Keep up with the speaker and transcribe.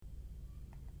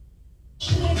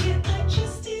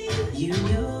You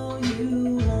know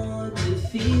you want to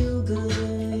feel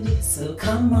good, so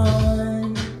come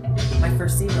on. My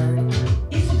first C word.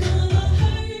 It's gonna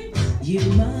hurt. You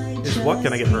might Is what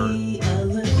gonna get hurt?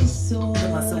 The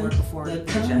muscle work before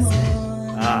digestion.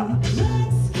 Ah,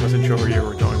 wasn't sure where you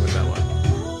were going with that one.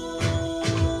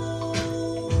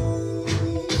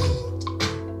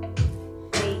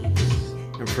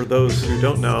 And for those who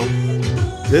don't know,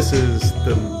 this is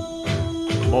the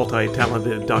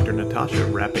multi-talented Dr. Natasha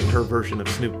rapping her version of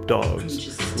Snoop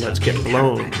Dogg's Let's Get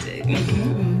Blown.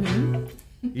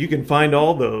 You can find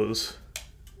all those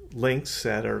links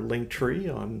at our link tree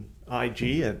on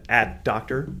IG at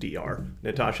Dr. Dr.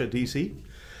 Natasha DC.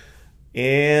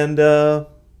 And I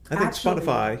think Actually,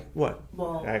 Spotify, what?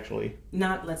 Well, actually.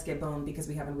 Not Let's Get Boned because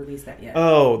we haven't released that yet.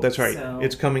 Oh, that's right. So,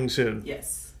 it's coming soon.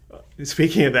 Yes.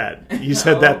 Speaking of that, you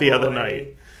said that the other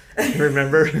night.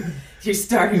 Remember? You're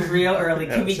starting real early.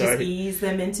 Can we sorry. just ease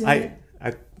them into it?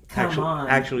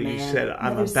 Actually, man. you said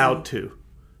I'm Another about C. to,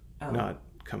 not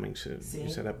coming soon. See? You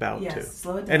said about yes, to.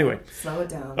 Slow it down. Anyway. Slow it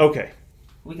down. Okay.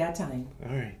 We got time.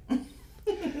 All right.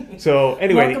 So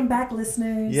anyway. Welcome back,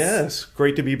 listeners. Yes.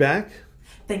 Great to be back.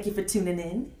 Thank you for tuning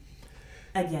in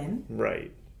again.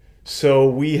 Right. So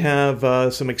we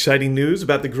have some exciting news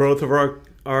about the growth of our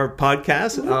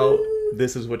podcast.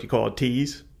 This is what you call a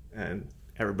tease, and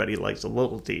everybody likes a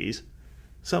little tease.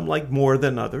 Some like more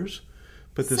than others,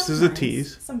 but this is a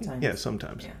tease. Sometimes. Yeah,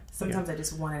 sometimes. Yeah. Sometimes I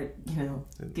just want to,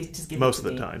 just give most it to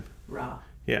of the me time. raw.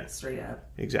 Yeah. Straight up.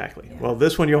 Exactly. Yeah. Well,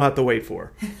 this one you'll have to wait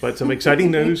for. But some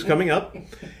exciting news coming up.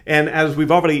 And as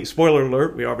we've already, spoiler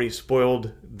alert, we already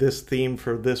spoiled this theme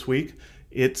for this week.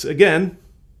 It's, again,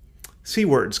 C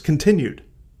words, continued.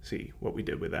 See what we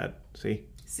did with that? See?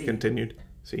 C. Continued.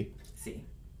 See? See.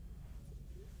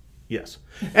 Yes.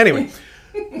 Anyway,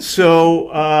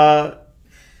 so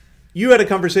you had a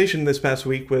conversation this past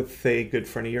week with a good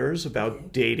friend of yours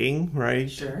about dating,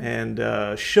 right? Sure.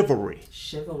 And chivalry.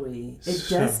 Chivalry. It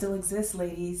does still exist,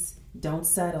 ladies. Don't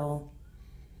settle.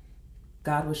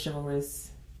 God was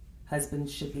chivalrous.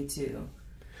 Husbands should be too.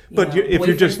 But if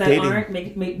you're just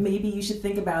dating... Maybe you should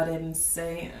think about it and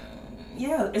say,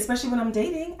 yeah, especially when I'm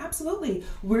dating, absolutely.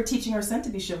 We're teaching our son to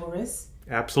be chivalrous.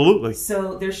 Absolutely.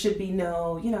 So there should be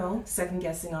no, second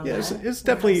guessing on that. It's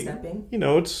definitely,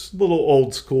 it's a little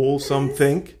old school, some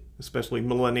think, especially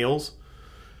millennials.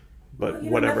 But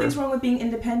whatever. Nothing's wrong with being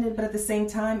independent, but at the same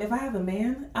time, if I have a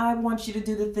man, I want you to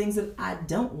do the things that I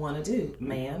don't want to do,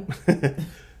 man.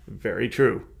 Very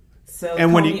true. So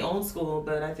and call me old school,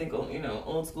 but I think,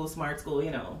 old school, smart school,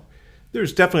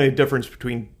 There's definitely a difference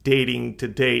between dating to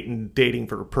date and dating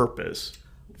for a purpose.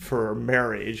 For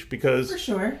marriage, because for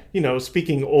sure,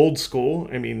 speaking old school,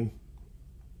 I mean,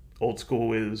 old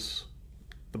school is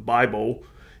the Bible,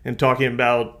 and talking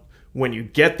about when you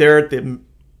get there at the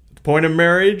point of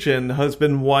marriage and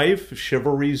husband and wife,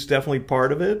 chivalry is definitely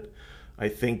part of it. I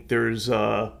think there's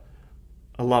a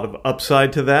lot of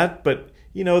upside to that, but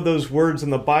those words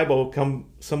in the Bible come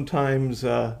sometimes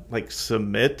like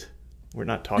submit. We're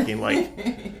not talking like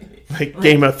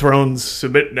Game of Thrones,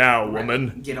 submit now,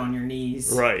 woman. Get on your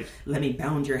knees. Right. Let me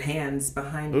bound your hands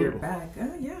behind your back.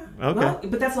 Yeah. Okay. Well,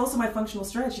 but that's also my functional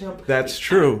stretch, That's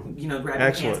true. Grab your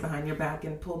hands behind your back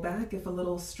and pull back if a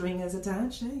little string is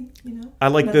attached. Hey, I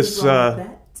like this.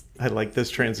 I like this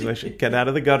translation. Get out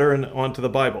of the gutter and onto the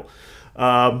Bible.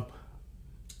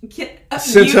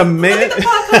 Since a man.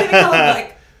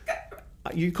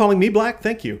 You calling me black?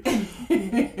 Thank you.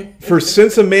 For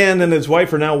since a man and his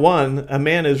wife are now one, a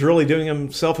man is really doing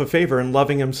himself a favor and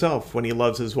loving himself when he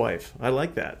loves his wife. I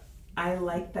like that. I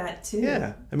like that too.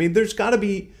 Yeah. I mean, there's got to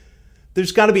be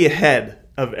a head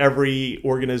of every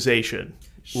organization,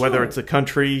 whether it's a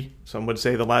country. Some would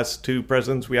say the last two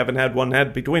presidents, we haven't had one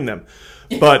head between them.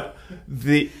 But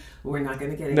we're not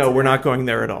going to get into No, we're not going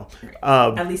there at all.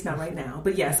 At least not right now.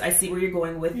 But yes, I see where you're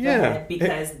going with the head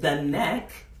because the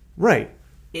neck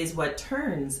is what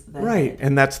turns the head.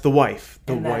 And that's the wife.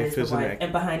 The and wife is the neck.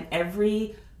 And behind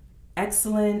every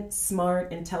excellent,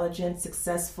 smart, intelligent,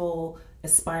 successful,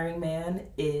 aspiring man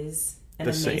is an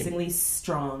amazingly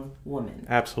strong woman.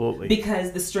 Absolutely.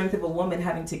 Because the strength of a woman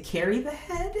having to carry the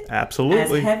head,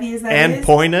 absolutely, as heavy as that is, and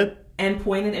point it and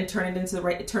turn it in the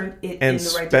right direction.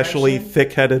 Especially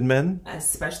thick-headed men.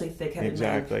 Especially thick-headed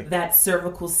men. That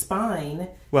cervical spine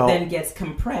then gets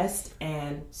compressed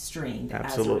and strained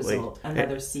as a result.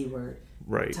 Another C word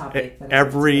topic.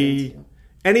 That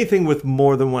anything with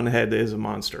more than one head is a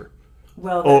monster.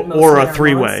 Well, or a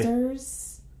three-way.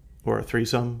 Or a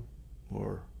threesome.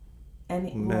 Or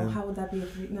Well, how would that be?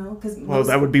 No, because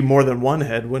that would be more than one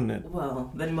head, wouldn't it?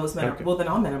 Well, then most men. Okay. Then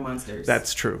all men are monsters.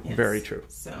 That's true. Yes. Very true.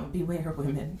 So beware,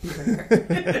 women.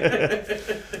 Beware.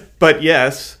 But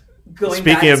yes,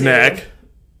 speaking of neck.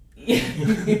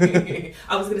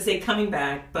 I was going to say coming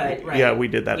back, but right. Yeah, we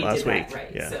did that last week.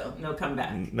 Right. Yeah. So no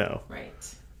comeback. No. Right.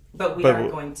 But we are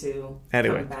going to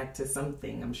come back to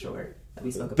something, I'm sure, that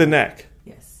we spoke about. The neck.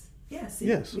 Yes.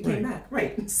 We came back.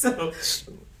 Right. So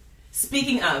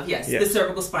speaking of, the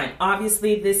cervical spine.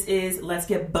 Obviously, this is Let's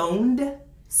Get Boned.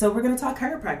 So we're going to talk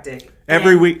chiropractic.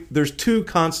 Every week, there's 2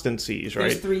 constant C's,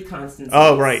 right? There's 3 constant C's.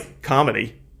 Oh, right.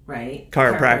 Comedy. Right.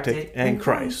 Chiropractic and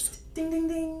Christ. Ding, ding,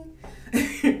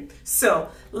 ding. So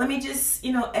let me just,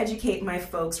 educate my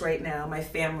folks right now, my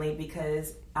family,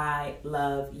 because I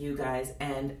love you guys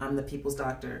and I'm the people's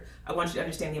doctor. I want you to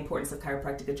understand the importance of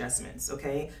chiropractic adjustments,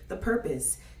 okay? The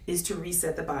purpose is to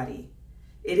reset the body.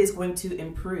 It is going to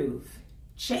improve,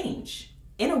 change,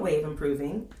 in a way of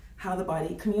improving how the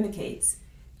body communicates.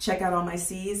 Check out all my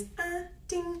C's.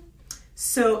 Ding.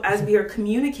 So as we are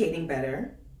communicating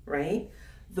better, right,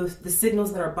 the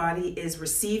signals that our body is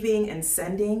receiving and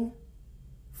sending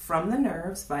from the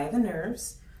nerves, via the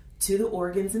nerves, to the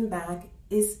organs and back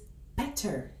is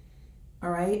better, all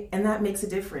right? And that makes a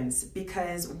difference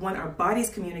because when our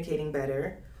body's communicating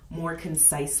better, more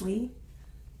concisely,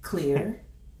 clear,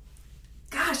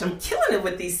 gosh, I'm killing it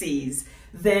with these C's,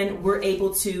 then we're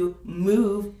able to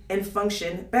move and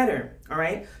function better, all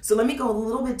right? So let me go a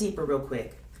little bit deeper real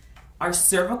quick. Our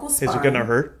cervical spine... Is it going to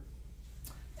hurt?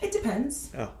 It depends.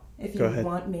 Oh, if you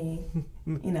want me,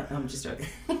 I'm just joking.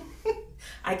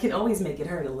 I can always make it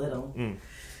hurt a little.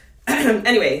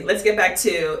 Anyway, let's get back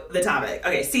to the topic.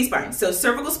 Okay, C-spine. So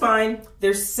cervical spine,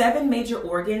 there's 7 major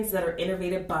organs that are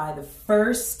innervated by the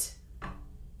first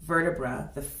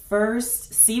vertebra, the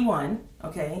first C1,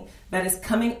 okay, that is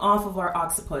coming off of our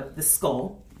occiput, the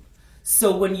skull.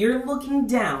 So when you're looking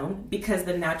down, because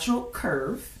the natural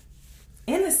curve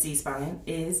in the C-spine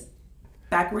is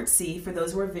backward C for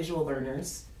those who are visual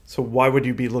learners. So why would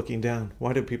you be looking down?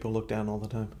 Why do people look down all the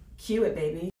time? Cue it,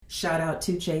 baby. Shout out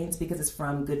 2 Chainz because it's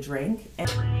from Good Drink. And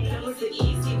that was the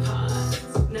easy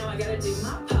part. Now I gotta do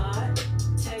my part.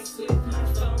 Text with my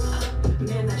phone up.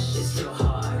 Man, that shit's real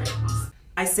hard.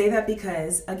 I say that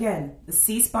because, again, the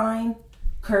C-spine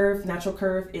curve, natural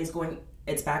curve, is going,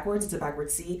 it's backwards. It's a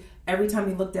backward C. Every time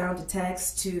we look down to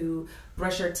text, to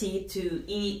brush our teeth, to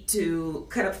eat, to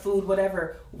cut up food,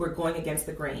 whatever, we're going against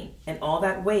the grain. And all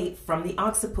that weight from the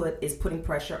occiput is putting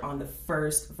pressure on the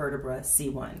first vertebra,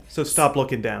 C1. So stop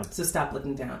looking down.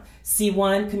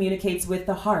 C1 communicates with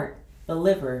the heart, the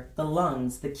liver, the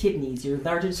lungs, the kidneys, your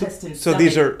large intestine, so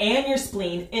these are... and your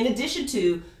spleen, in addition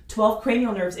to 12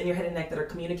 cranial nerves in your head and neck that are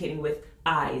communicating with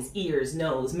eyes, ears,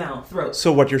 nose, mouth, throat.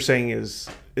 So what you're saying is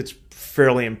it's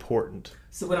fairly important.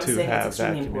 So what I'm saying is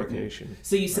extremely important.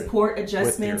 So you support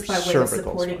adjustments by way of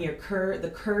supporting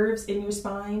the curves in your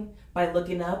spine by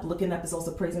looking up. Looking up is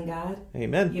also praising God.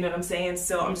 Amen. You know what I'm saying?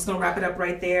 So I'm just going to wrap it up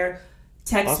right there.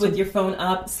 Text with your phone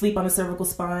up, sleep on a cervical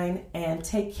spine, and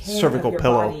take care of your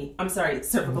body. I'm sorry,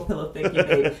 cervical pillow. Thank you,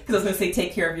 babe. Because I was going to say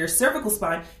take care of your cervical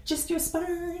spine, just your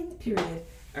spine, period.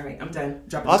 All right, I'm done.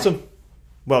 Drop it. Awesome.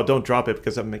 Well, don't drop it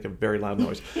because I'm making a very loud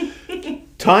noise.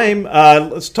 Time.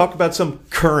 Let's talk about some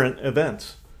current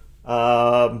events.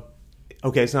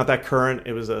 Okay, it's not that current.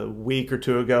 It was a week or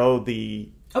 2 ago.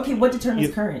 Okay, what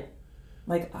determines current?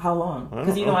 Like how long?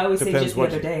 Because I always say just the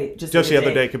other day. Just the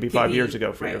other day could be 5 years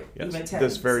ago for you. Yes, even 10,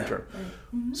 that's very true.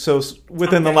 Mm-hmm. So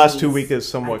within the last 2 weeks is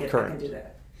somewhat current. I can do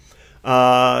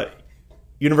that.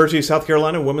 University of South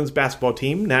Carolina women's basketball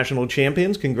team, national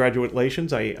champions.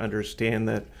 Congratulations. I understand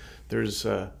that there's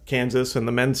Kansas and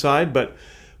the men's side, but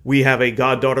we have a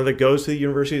goddaughter that goes to the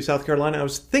University of South Carolina. I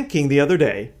was thinking the other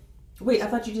day. Wait, I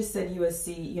thought you just said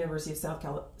USC, University of South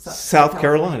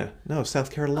Carolina. No,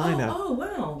 South Carolina. Oh,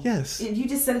 wow. Yes. You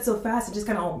just said it so fast. It just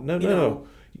kind of all... No.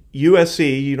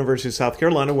 USC, University of South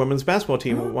Carolina women's basketball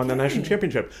team won the national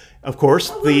championship. Of course,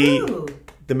 the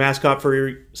mascot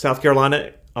for South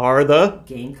Carolina are the...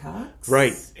 Gamecocks.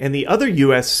 Right. And the other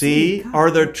USC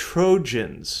are the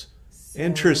Trojans.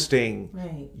 Interesting.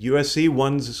 Right. USC,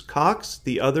 one's Cox,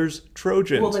 the other's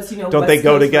Trojans. Well, don't West they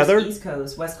go Coast together? East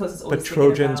Coast. West Coast is always but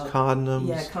Trojans, about, condoms.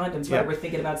 Yeah, condoms. Right. We're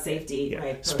thinking about safety. Yeah.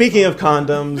 Right. Speaking of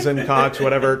condoms and Cox,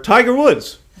 whatever. Tiger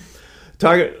Woods.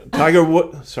 Tiger.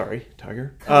 Sorry,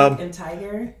 Tiger. And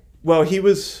Tiger. Well, he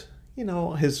was.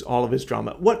 All of his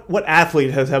drama. What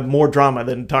athlete has had more drama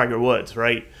than Tiger Woods,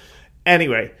 right?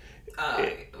 Anyway,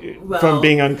 from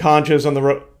being unconscious on the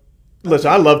road.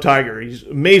 Listen, I love Tiger. He's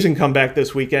amazing comeback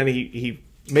this weekend. He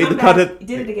made the cut. He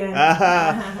did it again.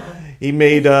 He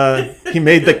made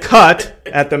the cut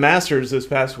at the Masters this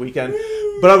past weekend.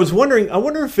 But I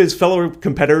wonder if his fellow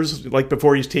competitors, like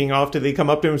before he's teeing off, do they come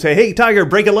up to him and say, "Hey, Tiger,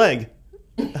 break a leg"?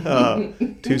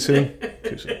 Too soon.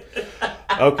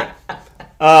 Okay.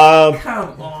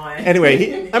 Come on.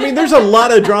 Anyway, there's a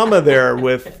lot of drama there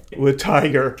with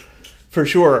Tiger, for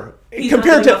sure. He's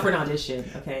Compared not to for an audition,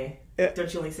 okay?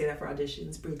 Don't you only say that for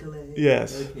auditions? Break a leg.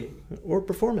 Yes. Okay. Or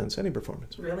performance, any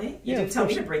performance. Really? You Yeah, didn't tell of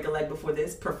me course. to break a leg before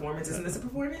this performance. Isn't this a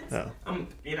performance? No. All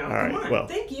right, come on. well.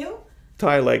 Thank you.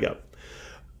 Tie a leg up.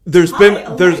 Tie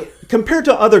a leg. Compared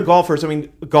to other golfers,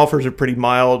 golfers are pretty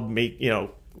mild,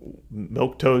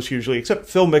 milk toast usually, except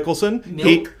Phil Mickelson.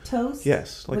 Milk toast?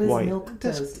 Yes, like what is white. milk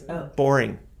toast? Oh.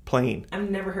 Boring, plain. I've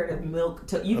never heard of milk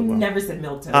toast. You've never said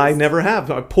milk toast. I never have.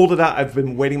 I pulled it out. I've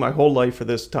been waiting my whole life for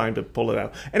this time to pull it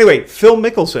out. Anyway, Phil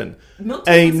Mickelson, Milk toast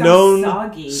a sounds known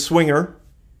soggy. swinger,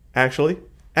 actually.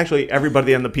 Actually,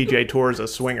 everybody on the PGA Tour is a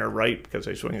swinger, right? Because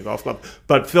they swing a golf club.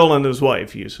 But Phil and his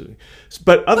wife usually.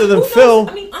 But other than Who Phil...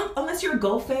 knows? Unless you're a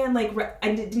golf fan,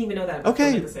 I didn't even know that. About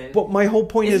Okay, Phil Mickelson. but my whole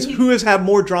point is Isn't he- who has had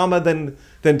more drama than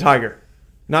Tiger?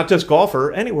 Not just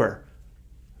golfer, anywhere.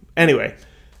 Anyway,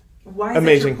 Why is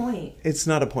amazing. that your point? It's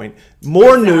not a point.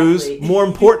 More Exactly. news, more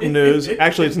important news.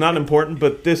 Actually, it's not important,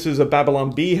 but this is a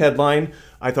Babylon Bee headline.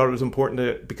 I thought it was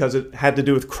important because it had to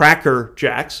do with Cracker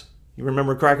Jacks. You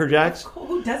remember Cracker Jacks?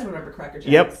 Who does remember Cracker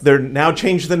Jacks? Yep, they're now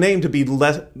changed the name to be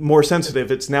more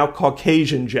sensitive. It's now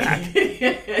Caucasian Jack.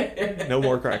 No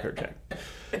more Cracker Jack.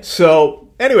 So,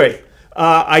 anyway,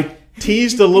 I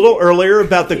teased a little earlier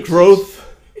about the growth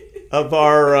of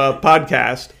our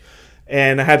podcast,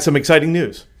 and I had some exciting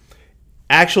news.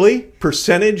 Actually,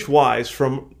 percentage-wise,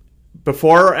 from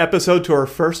before our episode to our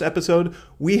first episode,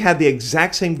 we had the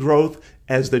exact same growth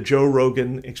as the Joe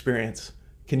Rogan Experience.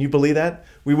 Can you believe that?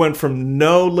 We went from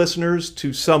no listeners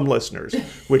to some listeners,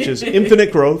 which is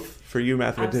infinite growth for you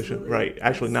mathematicians. Absolutely. Right.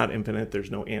 Actually, not infinite.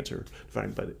 There's no answer to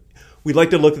find. But we'd like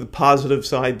to look at the positive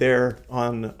side there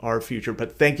on our future.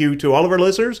 But thank you to all of our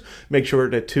listeners. Make sure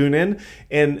to tune in.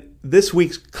 And this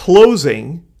week's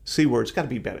closing, C word, it's got to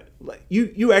be better.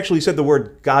 You actually said the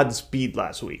word Godspeed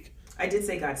last week. I did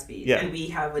say Godspeed. Yeah. And we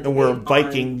have And we're a debate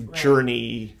Viking on-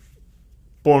 journey.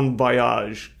 Bon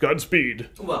voyage. Godspeed.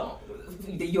 Well,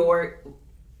 your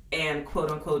and quote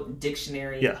unquote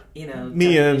dictionary. Yeah.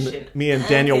 Me and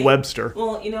Daniel Webster.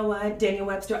 Well, you know what, Daniel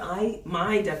Webster.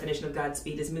 My definition of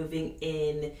Godspeed is moving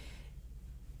in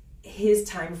his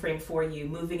time frame for you,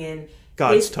 moving in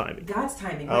God's timing. God's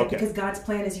timing, right? Okay. Because God's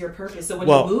plan is your purpose. So when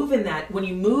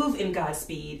you move in God's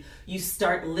speed, you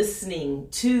start listening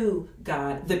to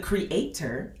God, the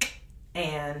Creator,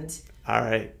 and All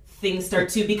right. things start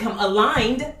to become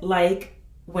aligned, like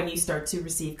when you start to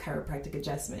receive chiropractic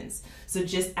adjustments. So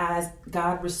just as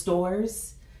God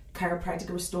restores, chiropractic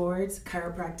restores,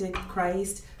 chiropractic,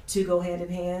 Christ, to go hand in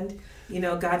hand.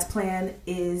 God's plan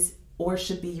is or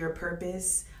should be your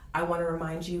purpose. I want to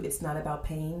remind you, it's not about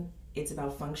pain. It's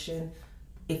about function.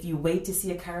 If you wait to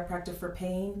see a chiropractor for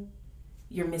pain,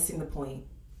 you're missing the point.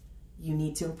 You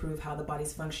need to improve how the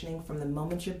body's functioning from the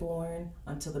moment you're born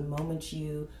until the moment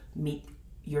you meet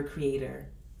your creator,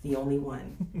 the only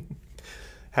one.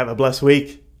 Have a blessed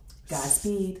week.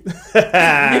 Godspeed.